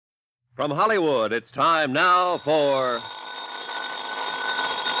From Hollywood, it's time now for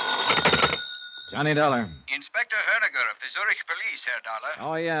Johnny Dollar. Inspector Herniger of the Zurich Police, Herr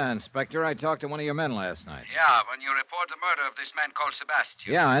Dollar. Oh, yeah, Inspector. I talked to one of your men last night. Yeah, when you report the murder of this man called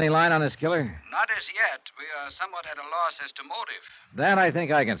Sebastian. Yeah, any line on this killer? Not as yet. We are somewhat at a loss as to motive. That I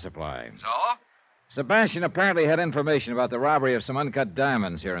think I can supply. So? Sebastian apparently had information about the robbery of some uncut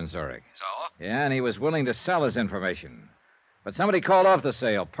diamonds here in Zurich. So? Yeah, and he was willing to sell his information. But somebody called off the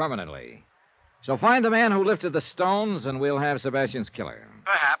sale permanently. So find the man who lifted the stones, and we'll have Sebastian's killer.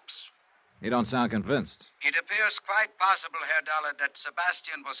 Perhaps. You don't sound convinced. It appears quite possible, Herr Dollar, that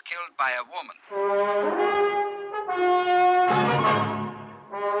Sebastian was killed by a woman.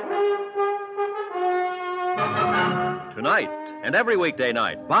 Tonight and every weekday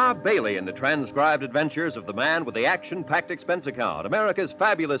night, Bob Bailey in the transcribed adventures of the man with the action-packed expense account, America's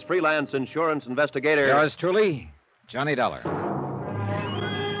fabulous freelance insurance investigator. Yours truly, Johnny Dollar.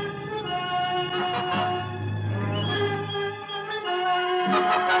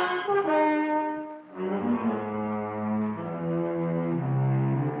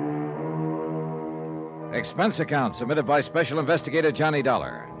 Expense account submitted by Special Investigator Johnny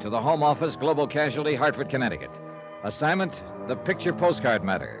Dollar to the Home Office, Global Casualty, Hartford, Connecticut. Assignment, the picture postcard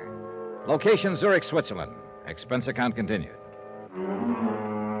matter. Location, Zurich, Switzerland. Expense account continued.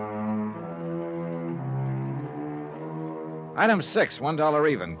 Item 6,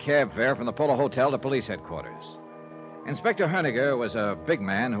 $1 even, cab fare from the Polo Hotel to police headquarters. Inspector Herniger was a big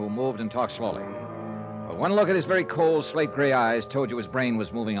man who moved and talked slowly. But one look at his very cold, slate-gray eyes told you his brain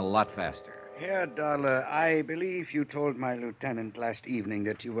was moving a lot faster. Herr Dollar, I believe you told my lieutenant last evening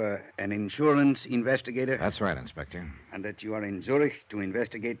that you were an insurance investigator. That's right, Inspector. And that you are in Zurich to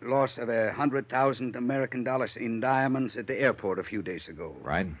investigate loss of 100,000 American dollars in diamonds at the airport a few days ago.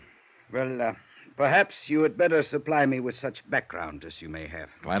 Right. Well, perhaps you had better supply me with such background as you may have.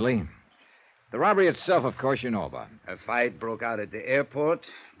 Gladly. The robbery itself, of course, you know about. A fight broke out at the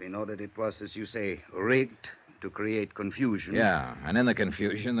airport. We know that it was, as you say, rigged to create confusion. Yeah, and in the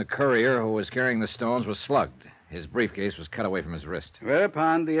confusion, the courier who was carrying the stones was slugged. His briefcase was cut away from his wrist.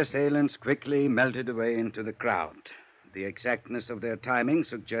 Whereupon the assailants quickly melted away into the crowd. The exactness of their timing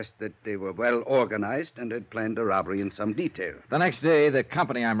suggests that they were well organized and had planned the robbery in some detail. The next day, the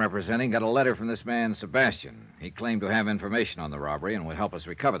company I'm representing got a letter from this man, Sebastian. He claimed to have information on the robbery and would help us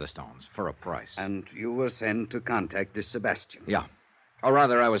recover the stones for a price. And you were sent to contact this Sebastian? Yeah. Or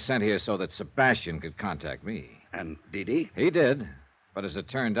rather, I was sent here so that Sebastian could contact me. And did he? He did. But as it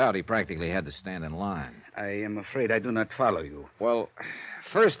turned out, he practically had to stand in line. I am afraid I do not follow you. Well,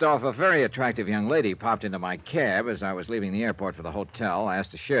 first off, a very attractive young lady popped into my cab as I was leaving the airport for the hotel,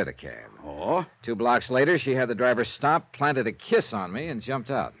 asked to share the cab. Oh? 2 blocks later, she had the driver stop, planted a kiss on me, and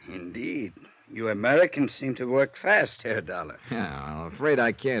jumped out. Indeed. You Americans seem to work fast, Herr Dollar. Yeah, I'm afraid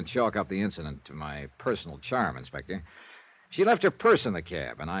I can't chalk up the incident to my personal charm, Inspector. She left her purse in the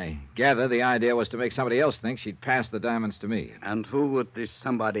cab, and I gather the idea was to make somebody else think she'd passed the diamonds to me. And who would this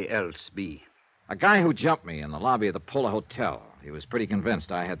somebody else be? A guy who jumped me in the lobby of the Polo Hotel. He was pretty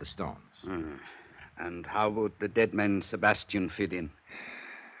convinced I had the stones. And how would the dead man Sebastian fit in?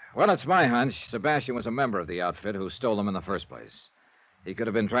 Well, it's my hunch. Sebastian was a member of the outfit who stole them in the first place. He could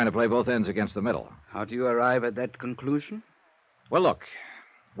have been trying to play both ends against the middle. How do you arrive at that conclusion? Well, look,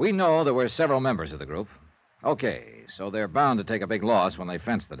 we know there were several members of the group. Okay, so they're bound to take a big loss when they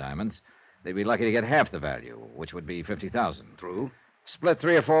fence the diamonds. They'd be lucky to get half the value, which would be $50,000. True. Split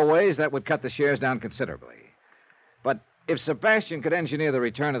 3 or 4 ways, that would cut the shares down considerably. But if Sebastian could engineer the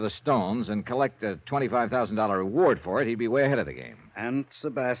return of the stones and collect a $25,000 reward for it, he'd be way ahead of the game. And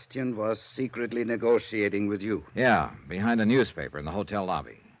Sebastian was secretly negotiating with you. Yeah, behind a newspaper in the hotel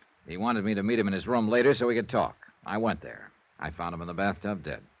lobby. He wanted me to meet him in his room later so we could talk. I went there. I found him in the bathtub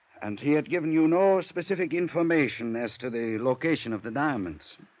dead. And he had given you no specific information as to the location of the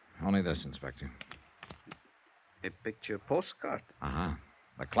diamonds? Only this, Inspector. A picture postcard? Uh-huh.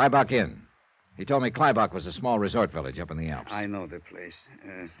 The Kleibach Inn. He told me Kleibach was a small resort village up in the Alps. I know the place.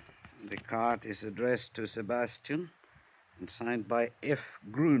 The card is addressed to Sebastian and signed by F.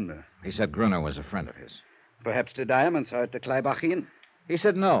 Gruner. He said Gruner was a friend of his. Perhaps the diamonds are at the Kleibach Inn? He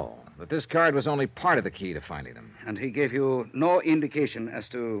said no, that this card was only part of the key to finding them. And he gave you no indication as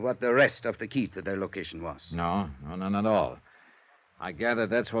to what the rest of the key to their location was? No, none at all. I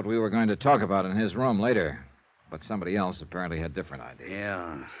gathered that's what we were going to talk about in his room later. But somebody else apparently had different ideas.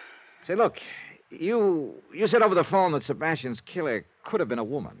 Yeah. Say, look, you said over the phone that Sebastian's killer could have been a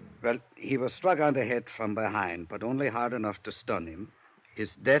woman. Well, he was struck on the head from behind, but only hard enough to stun him.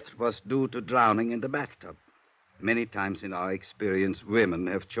 His death was due to drowning in the bathtub. Many times in our experience, women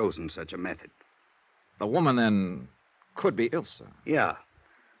have chosen such a method. The woman, then, could be Ilsa. Yeah.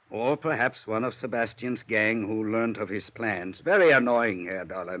 Or perhaps one of Sebastian's gang who learned of his plans. Very annoying, Herr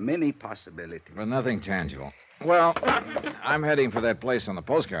Dollar. Many possibilities. But nothing tangible. Well, I'm heading for that place on the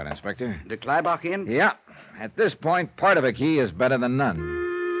postcard, Inspector. The Kleibach Inn? Yeah. At this point, part of a key is better than none.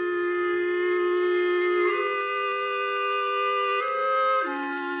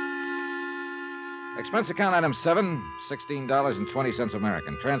 Expense account item 7, $16.20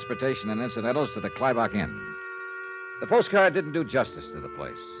 American. Transportation and incidentals to the Kleibach Inn. The postcard didn't do justice to the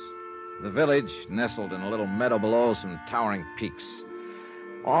place. The village nestled in a little meadow below some towering peaks.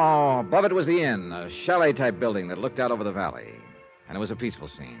 Oh, above it was the inn, a chalet-type building that looked out over the valley. And it was a peaceful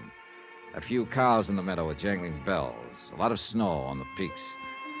scene. A few cows in the meadow with jangling bells. A lot of snow on the peaks.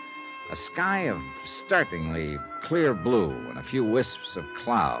 A sky of startlingly clear blue and a few wisps of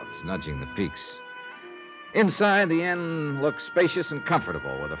clouds nudging the peaks. Inside, the inn looked spacious and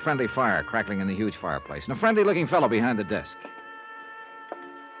comfortable, with a friendly fire crackling in the huge fireplace, and a friendly-looking fellow behind the desk.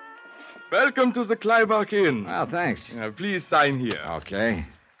 Welcome to the Kleibach Inn. Well, thanks. Please sign here. Okay.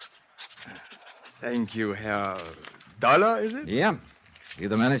 Thank you, Herr Dollar, is it? Yeah. You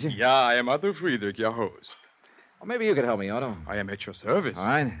the manager? Yeah, I am Otto Friedrich, your host. Well, maybe you could help me, Otto. I am at your service. All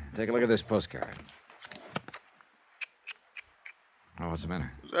right. Take a look at this postcard. Oh, what's the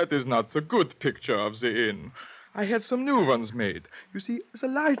matter? That is not the good picture of the inn. I had some new ones made. You see, the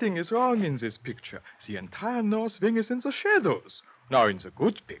lighting is wrong in this picture. The entire north wing is in the shadows. Now, in the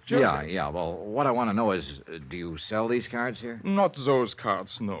good picture... Yeah. Well, what I want to know is, do you sell these cards here? Not those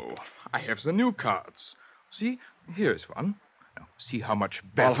cards, no. I have the new cards. See, here is one. Now, see how much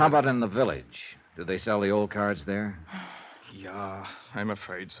better... Well, how about in the village? Do they sell the old cards there? Yeah, I'm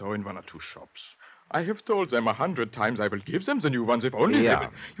afraid so, in one or two shops. I have told them 100 times I will give them the new ones if only they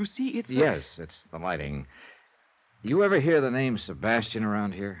will. You see, it's... Yes, it's the lighting. You ever hear the name Sebastian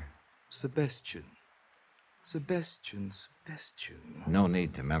around here? Sebastian. No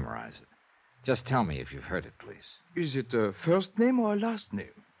need to memorize it. Just tell me if you've heard it, please. Is it a first name or a last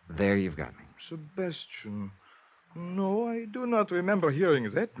name? There you've got me. Sebastian. No, I do not remember hearing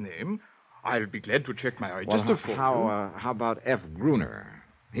that name. I'll be glad to check my register for you. How about F. Gruner?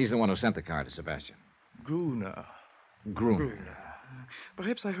 He's the one who sent the card to Sebastian. Gruner.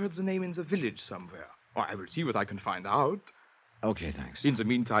 Perhaps I heard the name in the village somewhere. Or I will see what I can find out. Okay, thanks. In the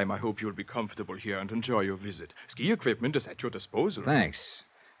meantime, I hope you'll be comfortable here and enjoy your visit. Ski equipment is at your disposal. Thanks.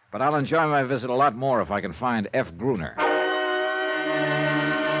 But I'll enjoy my visit a lot more if I can find F. Gruner.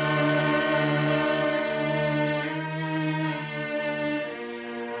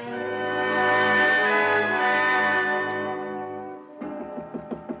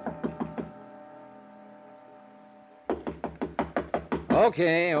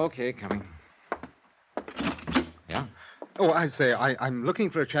 Okay, coming. Yeah? Oh, I say, I'm looking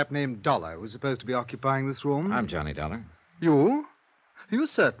for a chap named Dollar who's supposed to be occupying this room. I'm Johnny Dollar. You? Are you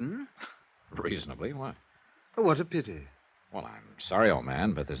certain? Reasonably. What? Oh, what a pity. Well, I'm sorry, old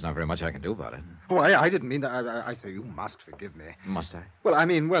man, but there's not very much I can do about it. Oh, I didn't mean that. I say, you must forgive me. Must I?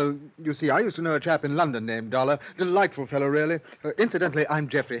 Well, you see, I used to know a chap in London named Dollar. Delightful fellow, really. Incidentally, I'm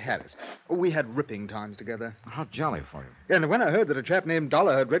Geoffrey Harris. We had ripping times together. How jolly for you. And when I heard that a chap named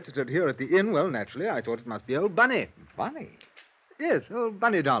Dollar had registered here at the inn, well, naturally, I thought it must be old Bunny. Bunny? Yes, old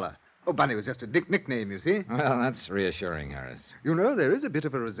Bunny Dollar. Oh, Bunny was just a nickname, you see. Well, that's reassuring, Harris. You know, there is a bit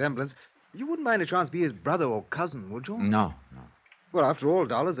of a resemblance. You wouldn't mind a chance to be his brother or cousin, would you? No. Well, after all,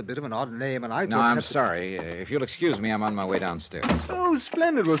 Dollar's a bit of an odd name, and I thought... No, I'm sorry. If you'll excuse me, I'm on my way downstairs. Oh,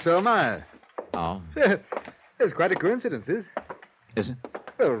 splendid. Well, so am I. Oh? It's quite a coincidence, is it?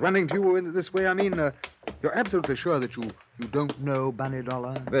 Well, running to you in this way, I mean, you're absolutely sure that you don't know Bunny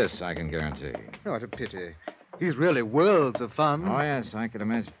Dollar? This I can guarantee. Oh, what a pity. He's really worlds of fun. Oh, yes, I can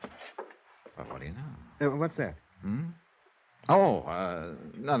imagine. But what do you know? What's that? Oh,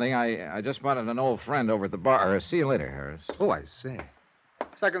 nothing. I just spotted an old friend over at the bar. See you later, Harris. Oh, I see.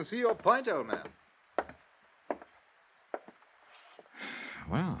 So I can see your point, old man.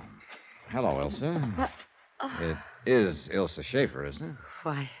 Well, hello, Ilsa. What? It is Ilsa Schaefer, isn't it?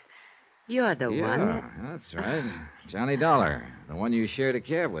 Why, you're the one. Yeah, that's right. Johnny Dollar, the one you shared a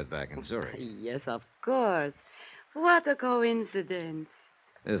cab with back in Zurich. Yes, of course. What a coincidence.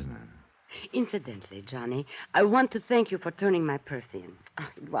 Isn't it? Incidentally, Johnny, I want to thank you for turning my purse in.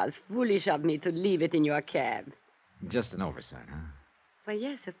 It was foolish of me to leave it in your cab. Just an oversight, huh? Why,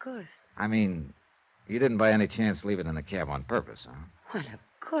 yes, of course. I mean, you didn't by any chance leave it in the cab on purpose, huh? Well, of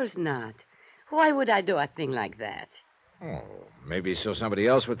course not. Why would I do a thing like that? Oh, maybe so somebody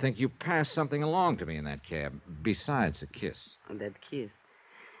else would think you passed something along to me in that cab, besides a kiss. Oh, that kiss.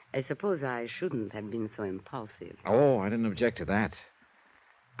 I suppose I shouldn't have been so impulsive. Oh, I didn't object to that.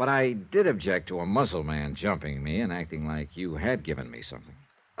 But I did object to a muzzle man jumping me and acting like you had given me something.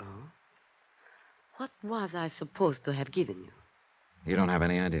 Oh? What was I supposed to have given you? You don't have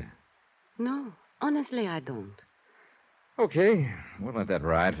any idea? No, honestly, I don't. Okay, we'll let that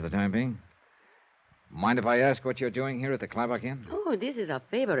ride for the time being. Mind if I ask what you're doing here at the Kleinbach Inn? Oh, this is a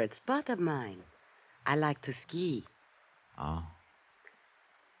favorite spot of mine. I like to ski. Oh.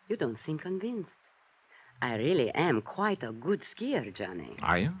 You don't seem convinced. I really am quite a good skier, Johnny.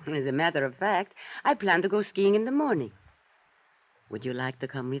 Are you? As a matter of fact, I plan to go skiing in the morning. Would you like to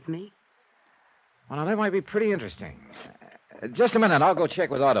come with me? Well, now, that might be pretty interesting. Just a minute. I'll go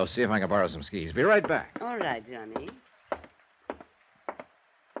check with Otto, see if I can borrow some skis. Be right back. All right, Johnny.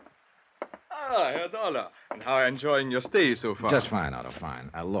 Ah, Herr Dollar. And how are you enjoying your stay so far? Just fine, Otto,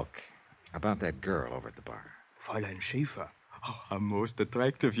 fine. Look, about that girl over at the bar. Fräulein Schäfer. Oh, a most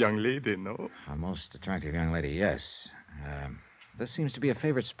attractive young lady, no? A most attractive young lady, yes. This seems to be a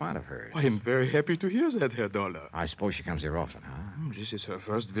favorite spot of hers. I am very happy to hear that, Herr Dollar. I suppose she comes here often, huh? This is her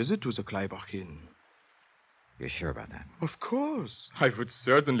first visit to the Kleinbach Inn. You're sure about that? Of course. I would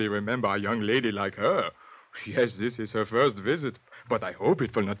certainly remember a young lady like her. Yes, this is her first visit, but I hope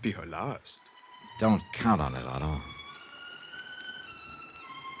it will not be her last. Don't count on it, Otto.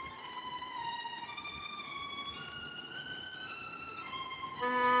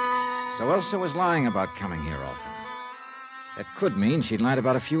 So Elsa was lying about coming here often. It could mean she'd lied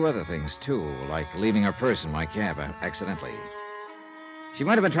about a few other things, too, like leaving her purse in my cab accidentally. She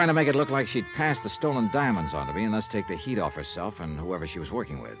might have been trying to make it look like she'd passed the stolen diamonds on to me and thus take the heat off herself and whoever she was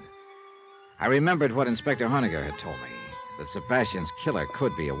working with. I remembered what Inspector Hoeniger had told me, that Sebastian's killer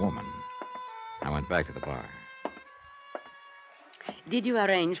could be a woman. I went back to the bar. Did you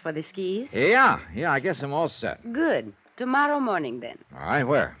arrange for the skis? Yeah, I guess I'm all set. Good. Tomorrow morning, then. All right,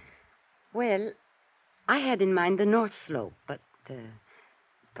 where? Well, I had in mind the North Slope, but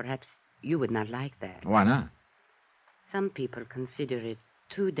perhaps you would not like that. Why not? Some people consider it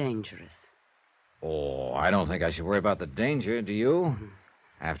too dangerous. Oh, I don't think I should worry about the danger, do you?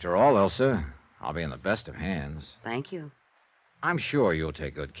 After all, Elsa, I'll be in the best of hands. Thank you. I'm sure you'll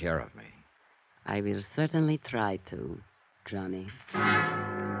take good care of me. I will certainly try to, Johnny.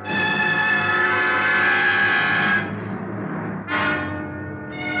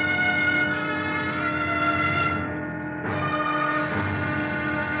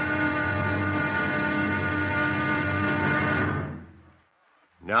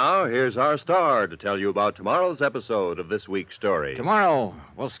 Now, here's our star to tell you about tomorrow's episode of this week's story. Tomorrow,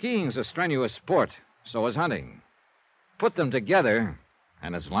 well, skiing's a strenuous sport. So is hunting. Put them together,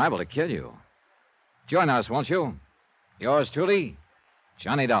 and it's liable to kill you. Join us, won't you? Yours truly,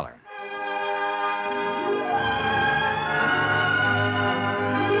 Johnny Dollar.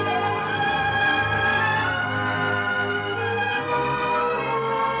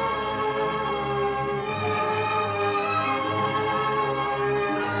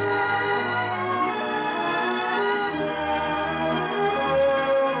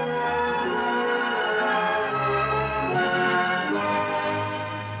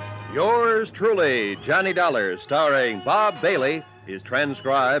 Yours truly, Johnny Dollar, starring Bob Bailey, is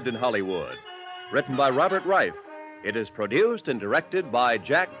transcribed in Hollywood. Written by Robert Reif. It is produced and directed by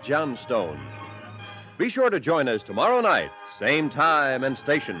Jack Johnstone. Be sure to join us tomorrow night, same time and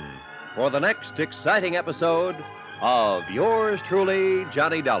station, for the next exciting episode of Yours truly,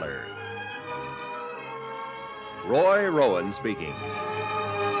 Johnny Dollar. Roy Rowan speaking.